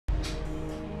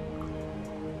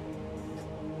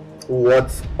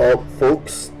What's up,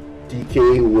 folks?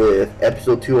 DK with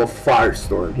episode 2 of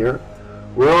Firestorm here.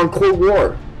 We're on Cold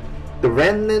War. The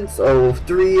remnants of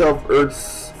 3 of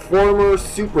Earth's former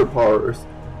superpowers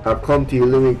have come to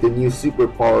eliminate the new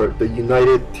superpower, the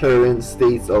United Terran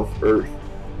States of Earth,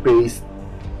 based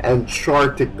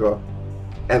Antarctica,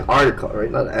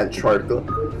 right? Not Antarctica.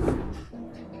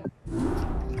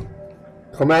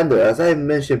 Commander, as I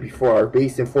mentioned before, our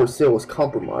base in Fort Sill was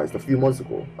compromised a few months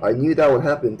ago. I knew that would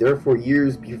happen, therefore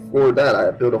years before that I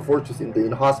built a fortress in the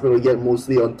inhospitable yet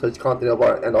mostly untouched continent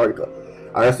of Antarctica.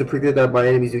 I also predicted that my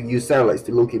enemies would use satellites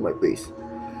to locate my base.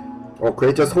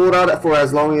 Okay, just hold out for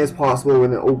as long as possible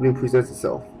when an opening presents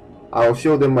itself. I will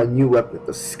show them my new weapon,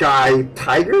 the Sky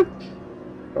Tygore?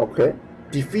 Okay.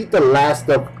 Defeat the last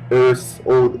of Earth's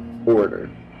old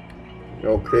order.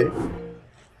 Okay.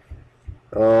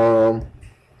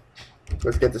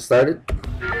 Let's get this started.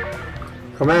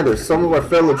 Commander, some of our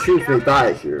fellow troops may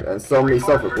die here, and some may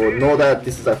suffer, but know that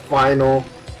this is our final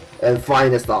and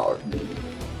finest hour.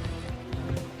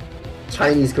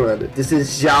 Chinese Commander, this is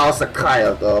Zhao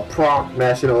Sakaya, the Prague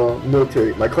National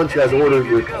Military. My country has ordered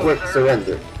your quick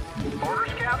surrender.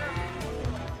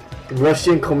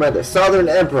 Russian Commander, Southern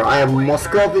Emperor, I am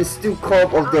Moscovin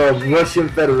Stukov of the Russian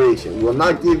Federation. We will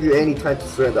not give you any time to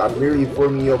surrender. I'm merely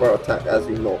informing you of our attack. As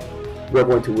we know, we are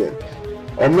going to win.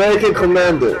 American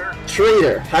Commander,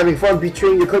 traitor, having fun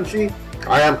betraying your country?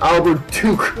 I am Albert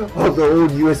Duke of the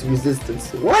old US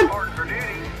Resistance. What?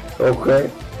 Okay.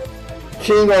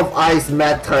 King of Ice,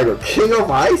 Matt Tygore. King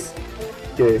of Ice?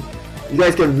 Okay. You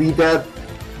guys can read that,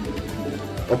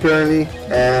 apparently.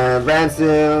 And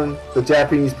ransom the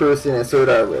Japanese person and so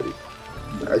that already,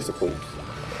 I suppose.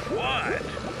 What?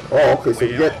 Oh, okay, so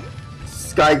we get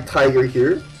Sky Tygore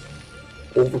here.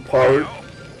 Overpowered.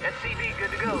 SCV,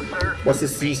 good to go, sir. What's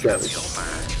his siege damage?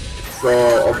 So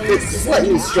a bit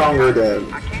slightly stronger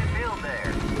than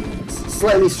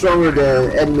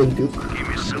Edmund Duke. Give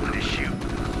me something to shoot.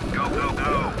 Go, go,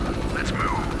 go. Let's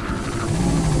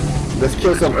move. Let's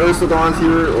kill some Ursodons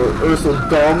here, or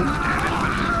Ursodom.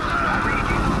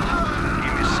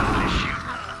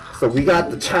 So we got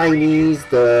the Chinese,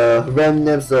 the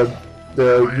remnants of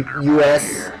the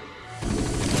US,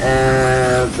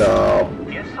 and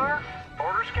yes, sir.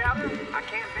 Orders, Captain. I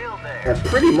can't build there. and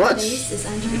pretty much. Base is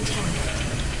under attack.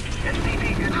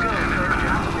 SCV, good to go, sir.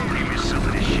 Give me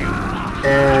something to shoot.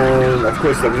 And of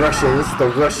course the Russians.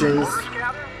 Orders,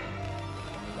 Captain.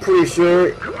 Pretty sure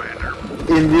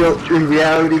in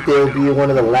reality they'll be one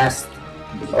of the last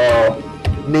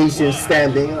nations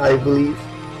standing, I believe.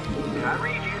 I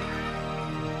read you.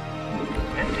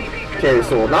 SCV, good Okay, to so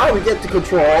go, now we get to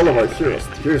control all of our heroes.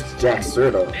 Here's Jack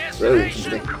Serta. Very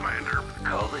interesting. Commander,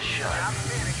 call the shot.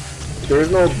 There's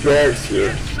no barracks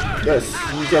here. Yes,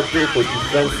 siege upgrade for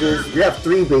defenses. We have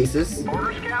 3 bases.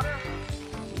 Orders,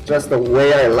 Captain. Just the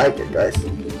way I like it, guys.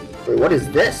 Wait, what is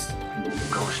this?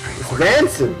 Go straight It's for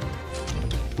Ransom!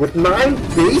 With 9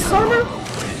 base armor?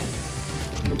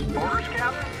 Orders,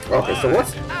 Captain. Okay, so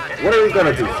what are we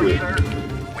gonna do here?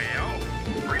 Well,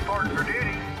 report for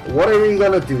duty. What are we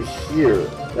gonna do here?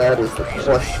 That is the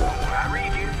question. I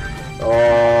read you.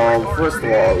 First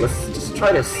of all, let's just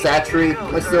try to saturate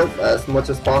myself as much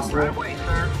as possible. Right away,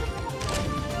 sir.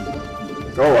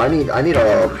 Oh, I need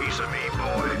Piece of me,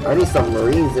 boy. I need some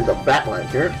Marines in the backline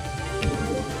here.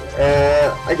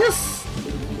 I guess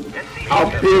I'll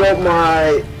build up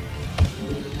my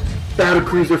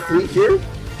battlecruiser fleet here.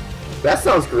 That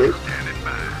sounds great. Standing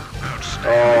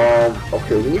by.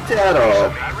 Okay, we need to add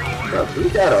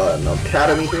an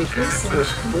academy thing first.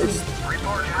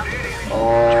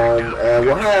 And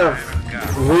we'll have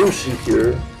Roshi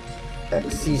here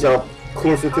siege up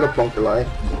closer to the bunker line.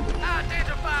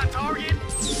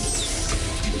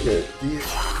 Okay, these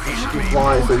should be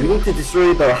fine. So we need to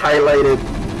destroy the highlighted,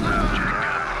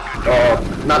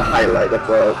 not highlighted,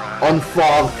 but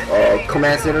unfogged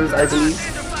command centers, I believe.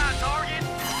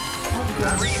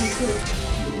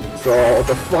 So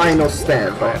the final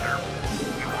stand, huh?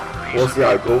 We'll see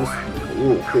how it goes.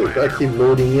 Ooh, okay, gotta keep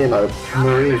loading in our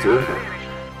Marines here.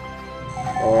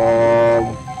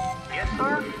 Yes,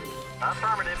 sir.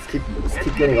 Affirmative. Let's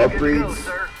keep getting upgrades.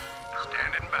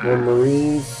 Standing by. More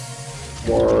Marines,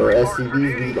 more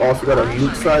SCVs. We also got a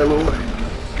nuke silo.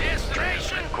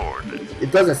 Destination coordinates.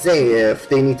 It doesn't say if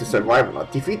they need to survive or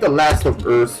not. Defeat the last of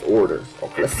Earth's order.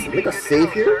 Okay, let's make a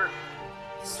save here.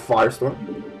 It's Firestorm.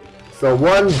 So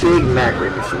one big macro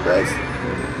mission, guys.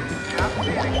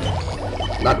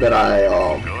 Not that I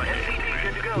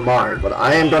mind, but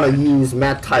I am gonna use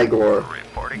Matt Tygore,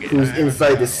 who's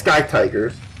inside the Sky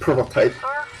Tygore prototype,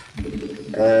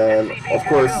 and of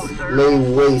course lay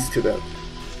waste to them,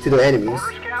 to the enemies.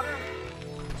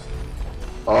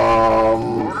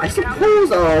 I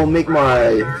suppose I'll make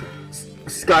my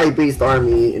sky-based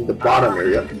army in the bottom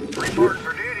area.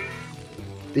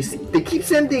 They keep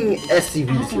sending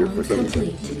SCVs here for some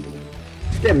reason.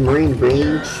 Let's get marine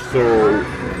range so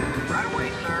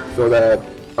that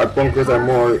our bunkers are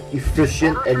more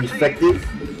efficient and effective.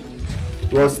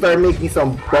 We'll start making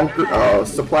some bunker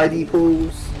supply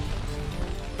depots.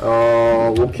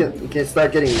 We can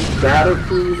start getting battle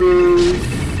cruisers.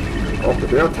 Oh, but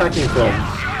they're attacking from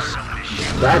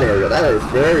that area. That is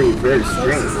very, very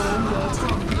strange.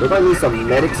 We're gonna need some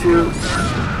medics here.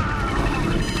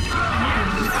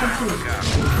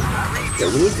 Yeah,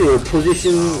 we need to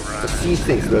position the sea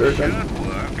things better then.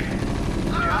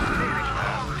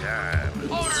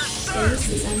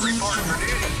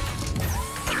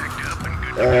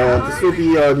 And this will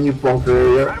be our new bunker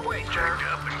area.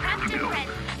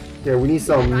 Yeah, we need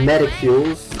some medic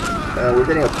heals. We're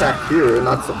getting attacked here,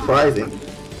 not surprising.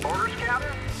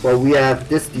 But we have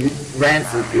this dude,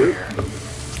 Rancid here.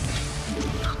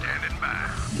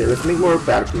 Okay, let's make more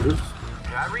battle cruisers.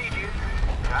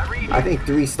 I think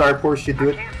 3 starports should do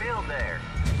it.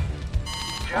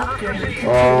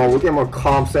 We'll get more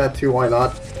ComSat too, why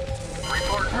not?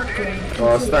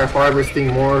 Start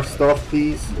harvesting more stuff,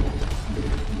 please.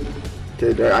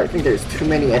 Okay, I think there's too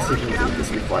many SCVs in this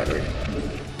refinery.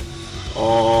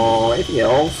 Anything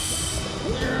else?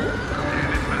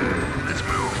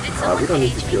 We don't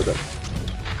need to kill them.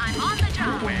 I'm on the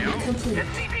job.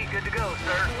 SCV good to go,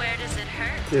 sir. Where does it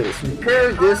hurt? Okay, let's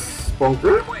repair this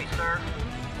bunker.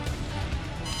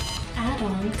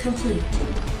 Add-on complete.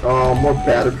 More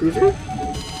battle cruiser. Okay,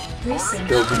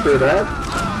 we'll repair that.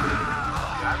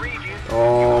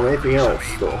 Anything else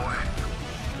though?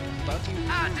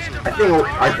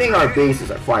 I think our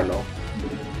bases are fine though.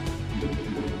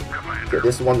 Okay,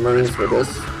 this one marines for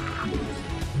this.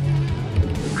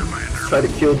 Let's try to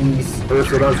kill these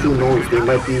Earthrodons. Who knows? They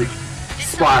might be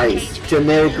spies,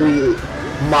 generically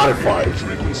modified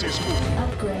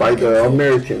by the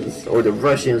Americans or the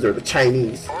Russians or the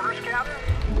Chinese.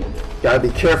 Gotta be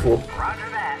careful.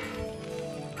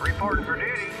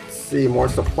 See, more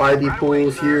supply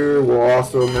depots here. We'll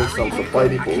also make some supply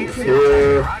depots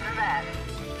here.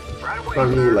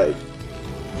 Gonna need like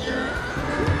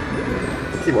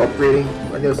keep upgrading,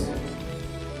 I guess.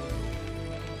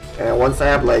 And once I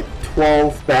have like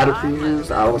 12 battle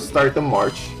cruisers, I will start the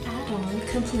march.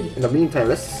 In the meantime,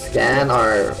 let's scan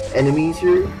our enemies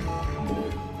here.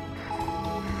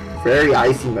 Very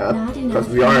icy map because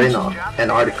we are in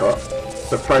Antarctica,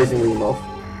 surprisingly enough.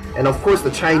 And of course,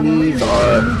 the Chinese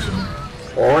are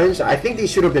orange. I think they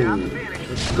should have been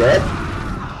red.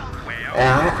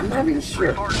 I'm not really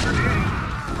sure,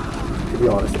 to be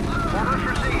honest.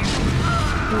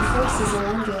 Your forces are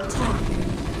under attack.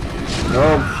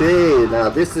 Okay, now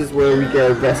this is where we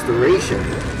get restoration.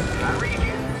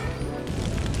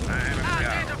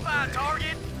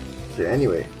 Okay,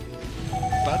 anyway.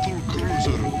 Battle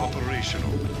cruiser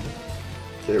operational.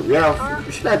 Okay,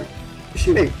 we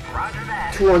should make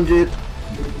 200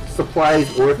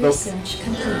 supplies worth of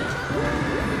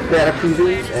battle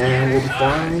cruisers, and we'll be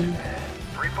fine.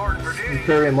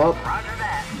 Repair him up.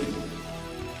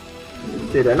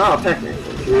 Okay, they're not attacking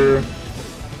from here.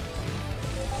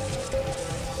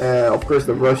 And of course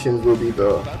the Russians will be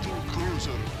the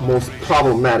most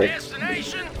problematic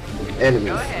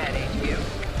enemies.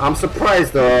 I'm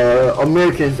surprised the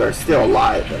Americans are still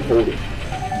alive and holding.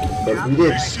 Because we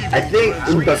did, I think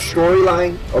in the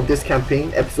storyline of this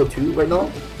campaign, episode 2 right now,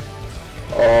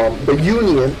 the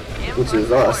Union, which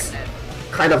is us,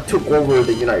 kind of took over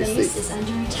the United States.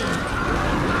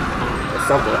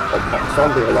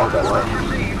 Something along that line.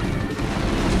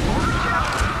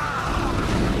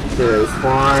 Okay, it's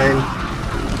fine.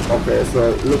 Okay, so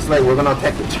it looks like we're gonna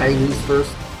attack the Chinese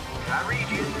first.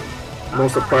 No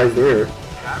surprise there.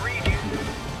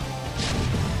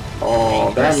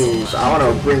 Oh, that means I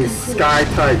wanna bring Sky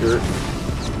Tiger.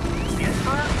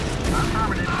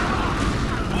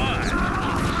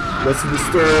 Let's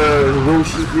restore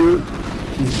Roshi here.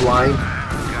 He's blind.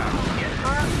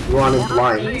 Ron is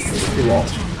blind. Too long.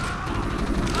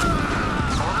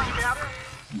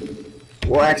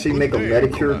 We'll actually make a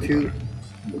Medicure too.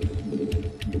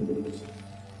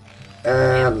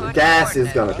 And gas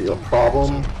is gonna be a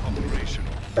problem,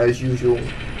 as usual.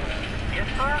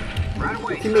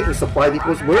 We can make a supply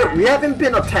depots. We haven't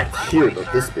been attacked here though,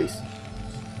 this base.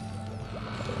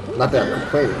 Not that I'm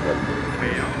complaining, but...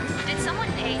 Did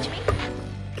someone page me?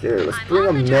 Okay, let's bring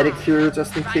a medic here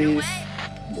just in case.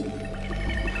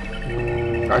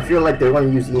 I feel like they're going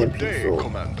to use EMP, so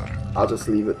I'll just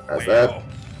leave it as that.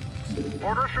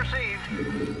 Orders received.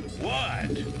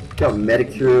 What? Got a medic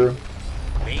here.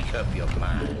 Make up your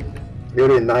mind.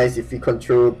 Really nice if you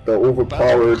control the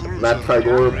overpowered Matt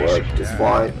Tygore, but it's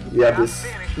fine. We have this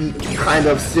kind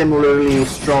of similarly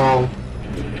strong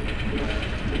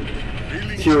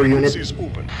hero unit.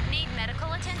 Need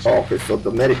medical attention. Oh, okay, so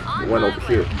the medic went over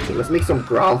here. So let's make some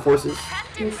ground forces.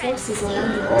 Your forces are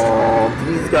under attack.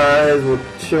 These guys will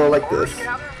chill like this.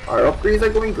 Our upgrades are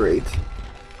going great.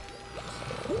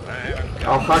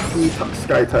 I'll hockey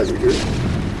Sky Tiger here.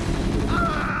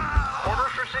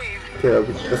 Orders received.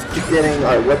 Okay, let's keep getting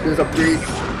our weapons upgrades.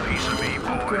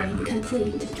 Upgrade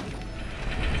complete.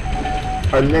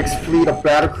 Our next fleet of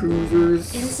battle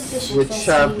cruisers, Insufficient which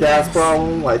for have gas gas.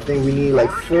 problem. I think we need like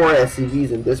 4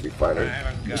 SCVs in this refinery.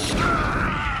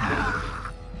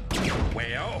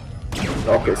 Well,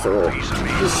 Okay, so we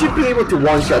should be able to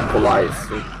one-shot Polaris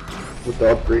with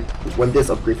the upgrade when this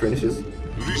upgrade finishes. Your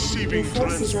Receiving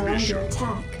forces are under transmission.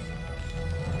 attack.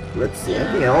 Let's see,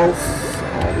 anything else?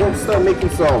 We'll start making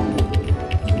some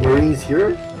Marines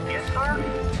here. Yes, sir.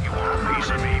 You want a piece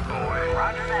of me, boy?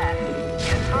 Roger that.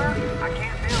 Yes, sir. I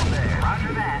can't build there.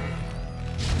 Roger that.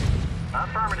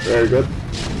 Affirmative. Very good.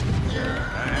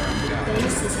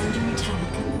 Base is under attack.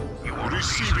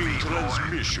 Receiving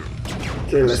transmission.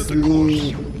 Okay, let's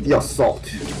lead the assault.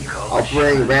 I'll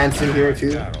bring Ransom here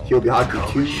too. He'll be hockey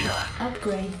too.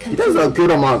 Upgrade He does complete. a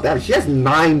good amount of damage. He has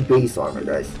 9 base armor,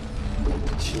 guys.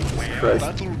 Jesus Christ.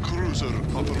 Battle cruiser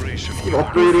operation. Keep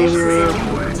upgrading here.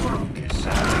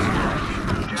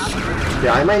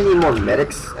 Yeah, I might need more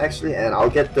medics actually, and I'll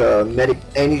get the medic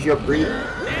energy upgrade.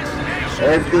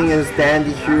 Everything is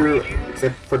dandy here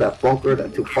except for that bunker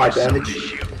that took 5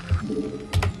 damage.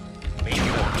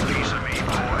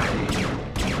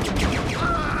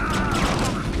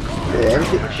 Okay,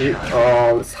 everything.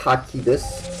 Let's hotkey this.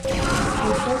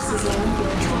 Your forces are under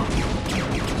attack.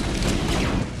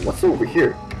 What's over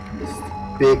here? This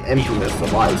big emptiness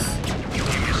of ice.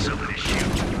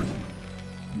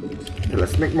 Okay,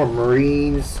 let's make more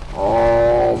Marines.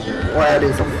 We'll add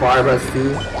in some Firebats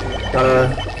too.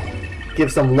 Gotta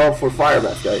give some love for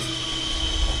Firebats, guys.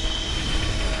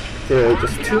 Okay,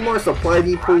 just 2 more supply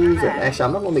depots, and actually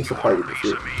I'm not gonna make supply depots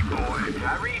here. I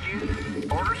read you.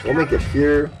 Orders We'll make it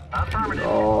here. affirmative.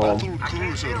 Battle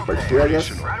cruiser Right here, I guess.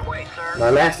 operation. Right away, sir. Now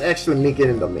let's actually make it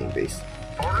in the main base.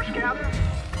 Orders, Captain.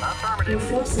 Your Affirmative.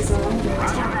 forces are under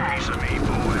attack.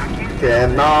 Okay,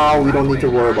 and now we don't need to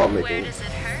worry about Where making does it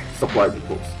hurt? supply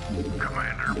depots.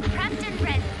 Commander. Prepped and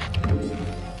ready.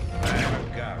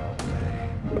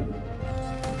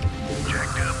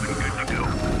 Jacked up and good to go.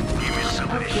 Give me some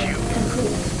of this Upgrade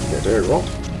complete. Okay, there we go.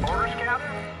 Orders,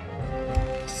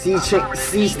 Captain.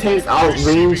 Siege tanks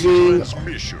outranging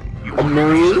Transmission. a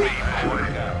Marine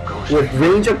with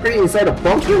range upgrade inside a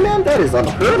bunker, man? That is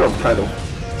unheard of, kind of.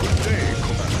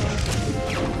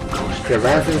 Okay,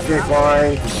 Ransom straight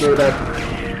line, secure that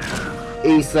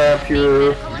ASAP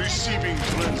here. Receiving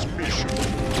transmission.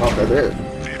 Okay, there.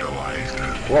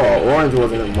 Wow, orange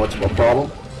wasn't much of a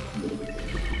problem.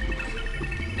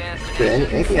 Okay,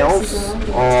 anything else?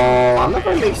 I'm not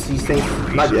gonna make siege tanks,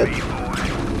 not yet. Engage.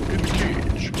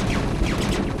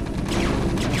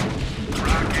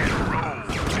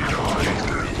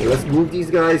 Okay, let's move these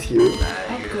guys here.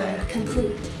 Upgrade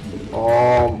complete.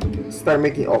 Start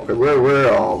making. Okay,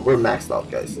 we're maxed out,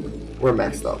 guys. We're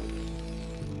maxed out.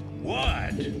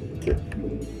 what? Okay.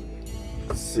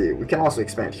 Let's see. We can also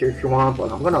expand here if you want,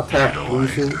 but I'm gonna attack blue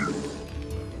soon.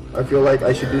 I feel like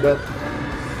I should do that.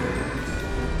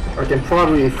 I can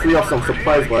probably free up some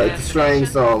supplies by destroying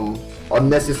some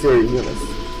unnecessary units.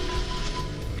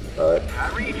 Alright. I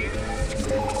read you.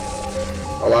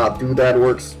 I'll do that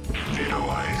works.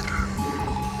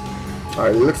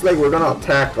 Alright, it looks like we're gonna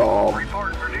attack Reporting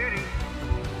for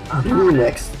duty. blue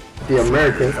next. The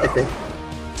Americans, I think.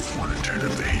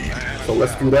 So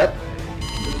let's do that.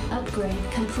 Upgrade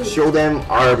complete. Show them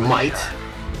our might.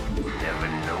 Need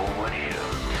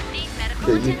medical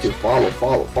Okay, you attention. can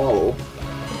follow.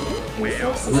 Your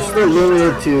forces We're are still under limited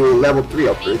attack. to level 3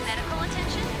 Need upgrades. medical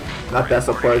attention. Not that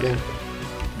surprising.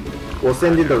 We'll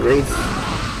send in the raids.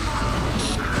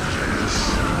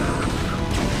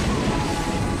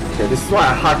 Okay, this is why I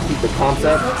hotkey the Your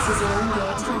concept. forces are under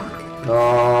attack.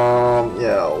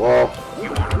 Yeah, well,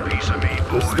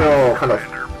 we're still kind of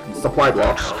supply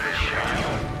blocks. Your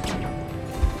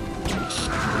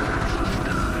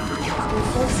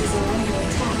forces are under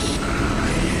attack.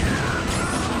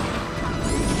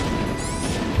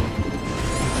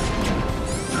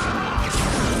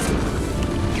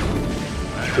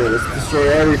 Okay, let's destroy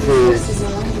everything. Forces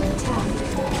are under attack.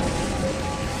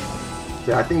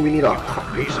 Yeah, I think we need a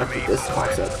this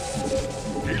concept.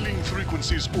 Hailing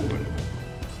frequencies open.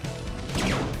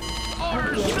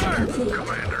 Upgrade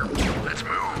complete. Let's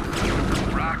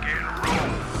move. Rock and roll.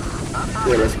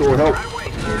 Yeah, let's go help.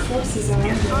 Your forces are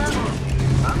under attack.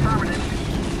 Affirmative.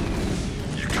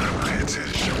 You got my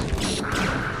attention.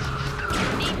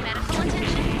 Need medical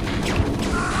attention. Need medical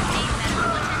attention.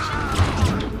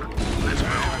 Let's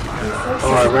move. Your forces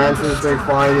Alright, are Ransom's under been attack.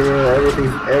 fine here.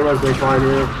 Everyone's been fine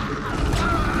here.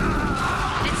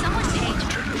 Did someone page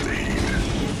me?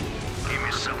 Give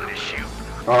me something to shoot.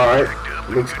 Alright,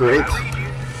 looks great.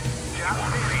 You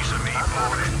want a piece of me,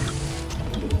 boy?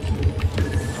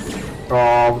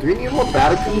 Do we need more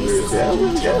battle cruisers? Yeah, I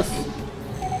guess.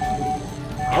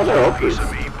 How's our upgrades? Piece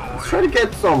of me, boy. Let's try to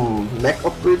get some mech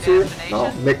upgrades here.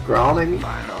 No, mech ground, I mean.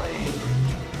 Finally.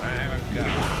 I haven't got a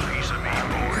piece of me,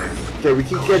 boy. Okay, we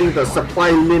keep getting the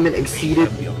supply limit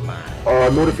exceeded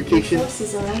notification.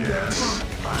 Forces are under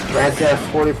attack. Rats has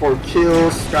 44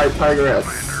 kills. Sky Tiger has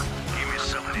Give me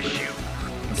something to shoot.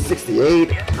 68.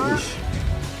 Yeesh.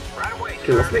 Right away.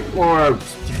 Okay, let's make more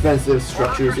defensive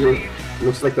structures here.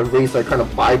 Looks like the race are kind of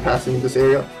bypassing this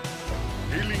area.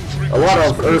 Hailing A lot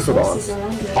of frequencies. Forces Ursulons are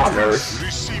under on attack. Earth.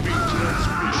 Receiving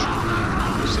transmission.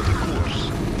 Set a course.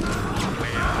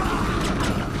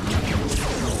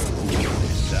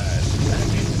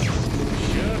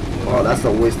 Oh, that's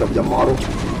a waste of your model.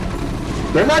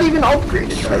 They're not even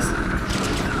upgraded, guys.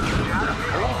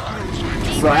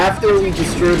 So after we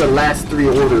destroy the last 3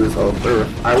 orders of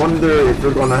Earth, I wonder if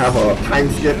we're gonna have a time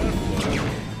skip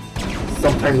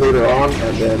sometime later on,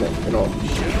 and then, you know,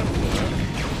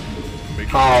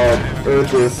 how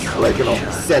Earth is, like, you know,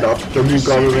 set up, the new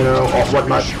government or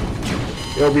whatnot.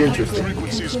 It'll be interesting.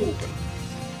 Frequencies Complete.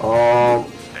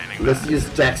 open. Let's use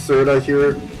Jack Serta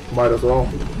here. Might as well.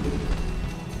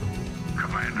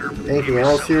 Commander. Anything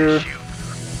else here?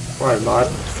 Why not?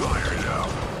 Fire it out.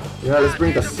 Yeah, let's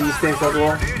bring the sea stinks as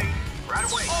well.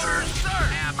 Right away, sir.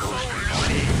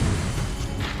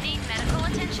 Need medical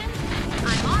attention?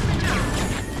 I'm on the job.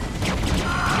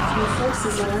 Your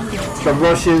forces are under attack. The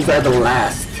Russians are the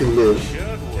last to live.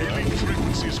 Hailing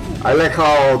frequencies open. I like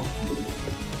how,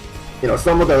 you know,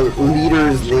 some of the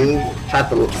leaders' name had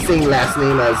the same last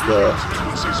name as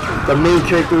the main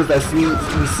characters that we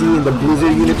see in the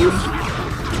Blizzard universe.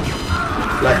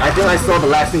 Like, I think I saw the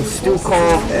last name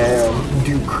Stukov and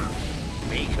Duke.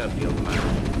 Make up your mind.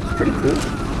 It's pretty cool.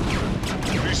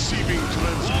 Receiving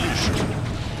transmission.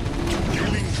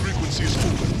 Hailing frequencies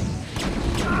open.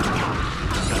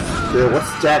 Yeah,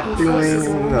 what's Jack doing?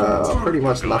 Pretty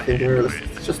much nothing here.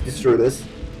 Let's just destroy this.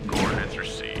 Coordinates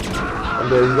received.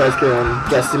 And then you guys can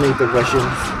decimate the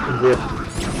Russians with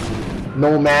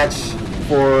no match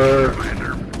for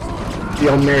the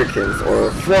Americans,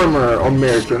 or former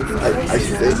Americans, I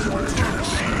should say.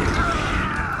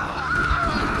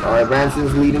 Alright,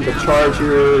 Ransom's leading the charge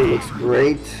here. Looks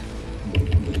great.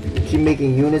 Keep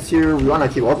making units here. We wanna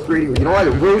keep upgrading. You know what,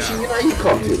 Roshi, you know, you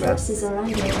come Your to, man. forces are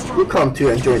under attack. You come to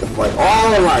and join the fight.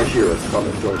 All of our heroes come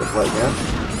and join the fight, man.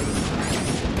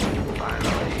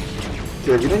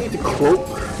 Okay, we don't need to cloak.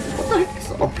 What the heck is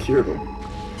up here, though?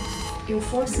 Your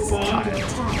forces are under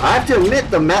attack. I have to admit,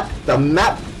 the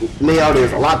map layout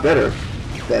is a lot better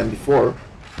than before.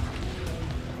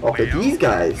 Okay, these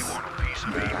guys.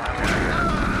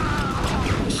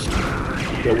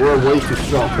 Yeah, we're way too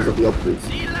strong because of the upgrades.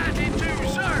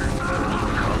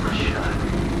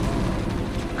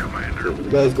 Okay, you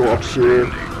guys go up here.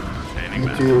 You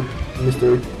two,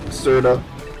 Mr. Serta.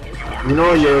 You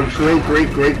know your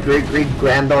great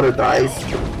granddaughter dies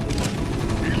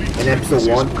in episode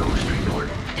 1.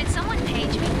 Did someone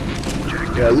page me?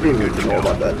 Yeah, you didn't need to know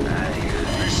about that.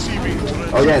 Receiving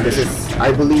transmission. Oh yeah, this is,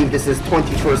 I believe this is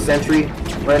 21st century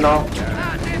right now.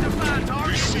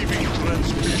 Receiving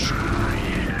transmission.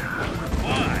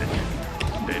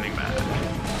 Standing by.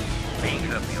 Make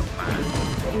up your mind.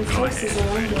 Your forces are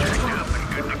under attack.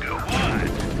 Good to go.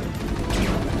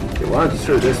 Okay, why don't you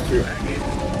destroy this too?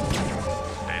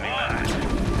 Standing by.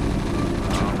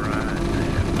 All right.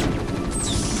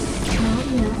 Not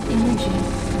enough energy.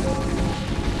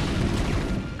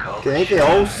 Okay, anything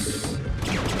else?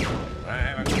 I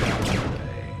haven't got today.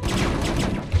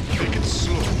 Make it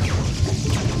slow.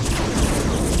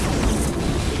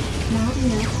 Not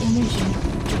enough energy.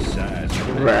 Besides,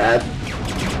 Rad.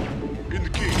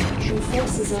 Engage. Your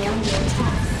forces are under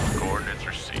attack. coordinates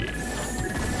received.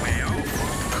 Well,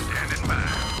 standing by.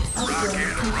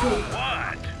 Upgrade complete.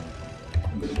 What?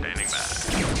 Standing by.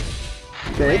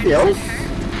 Okay, anything else?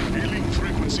 Hailing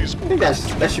frequencies I think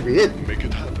open. that should be it. Make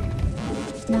it happen.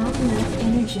 Not enough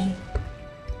energy.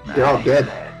 They're all dead.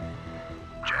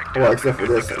 Jacked Well, up except for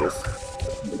and this, I good to guess. go.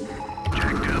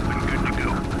 Jacked up and good to go.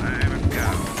 I haven't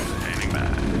got standing by.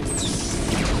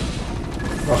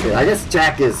 Okay, I guess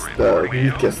Jack is the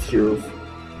weakest hero.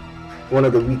 one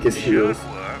of the weakest heroes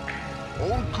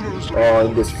All crews report.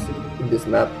 in this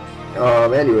map.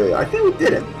 Anyway, I think we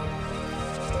did it.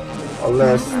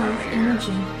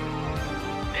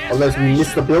 Unless we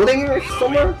missed the building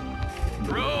somewhere.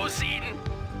 Proceeding.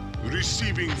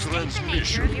 Receiving State the nature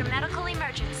transmission. of your medical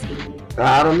emergency.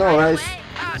 I don't know, guys.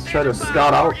 Let's try to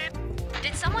scout out.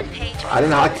 Did someone page? I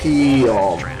didn't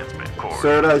hotkey Transmit core.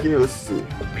 Serta here. Let's see.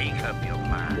 Make up your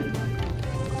mind.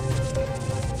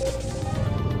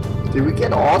 Did we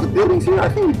get all the buildings here? I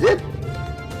think we did.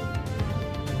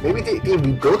 Maybe did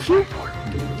we go here?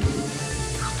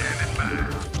 Standing by.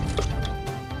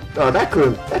 Oh, that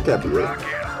can't be it. Rock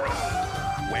and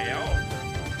roll. Well,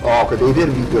 Oh, cause they did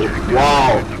rebuild.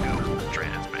 Wow.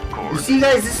 transmit You core. see,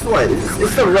 guys, this is what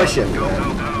it's the Russians,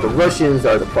 man. The Russians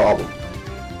are the problem.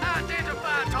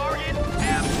 Identify target.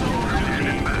 Absolutely.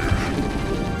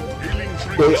 Hailing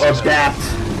They frequencies. adapt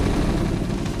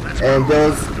and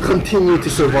thus continue to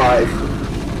survive.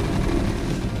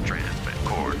 Transmit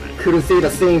coordinate. Couldn't say the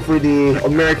same for the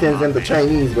Americans and the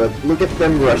Chinese, but look at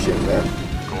them Russians, man.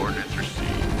 Coordinates received.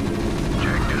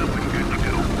 Checked up and good to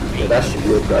go. Yeah, that should be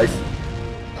it, guys.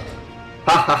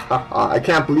 Ha ha ha ha, I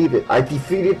can't believe it. I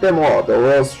defeated them all. The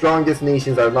world's strongest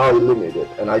nations are now eliminated,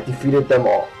 and I defeated them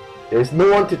all. There's no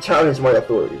one to challenge my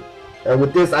authority. And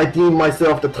with this, I deem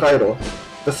myself the title,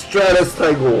 the Stratus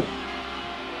Tygore.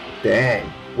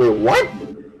 Dang. Wait, what?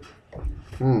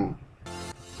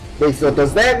 Wait, so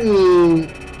does that mean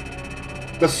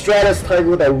the Stratus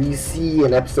Tygore that we see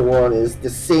in episode 1 is the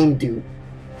same dude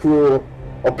who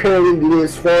apparently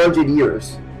lives 400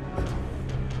 years?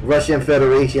 Russian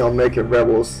Federation, American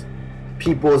Rebels,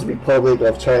 People's Republic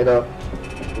of China,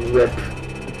 RIP.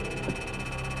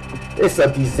 It's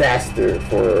a disaster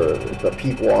for the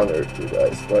people on Earth, you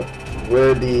guys. But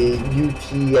we're the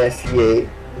UTSEA.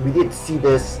 We did see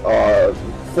this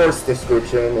force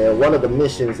description and one of the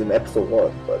missions in episode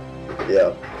 1. But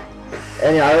yeah.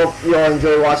 Anyway, I hope you all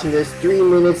enjoy watching this. 3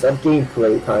 minutes of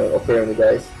gameplay time, apparently,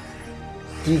 guys.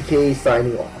 DK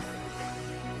signing off.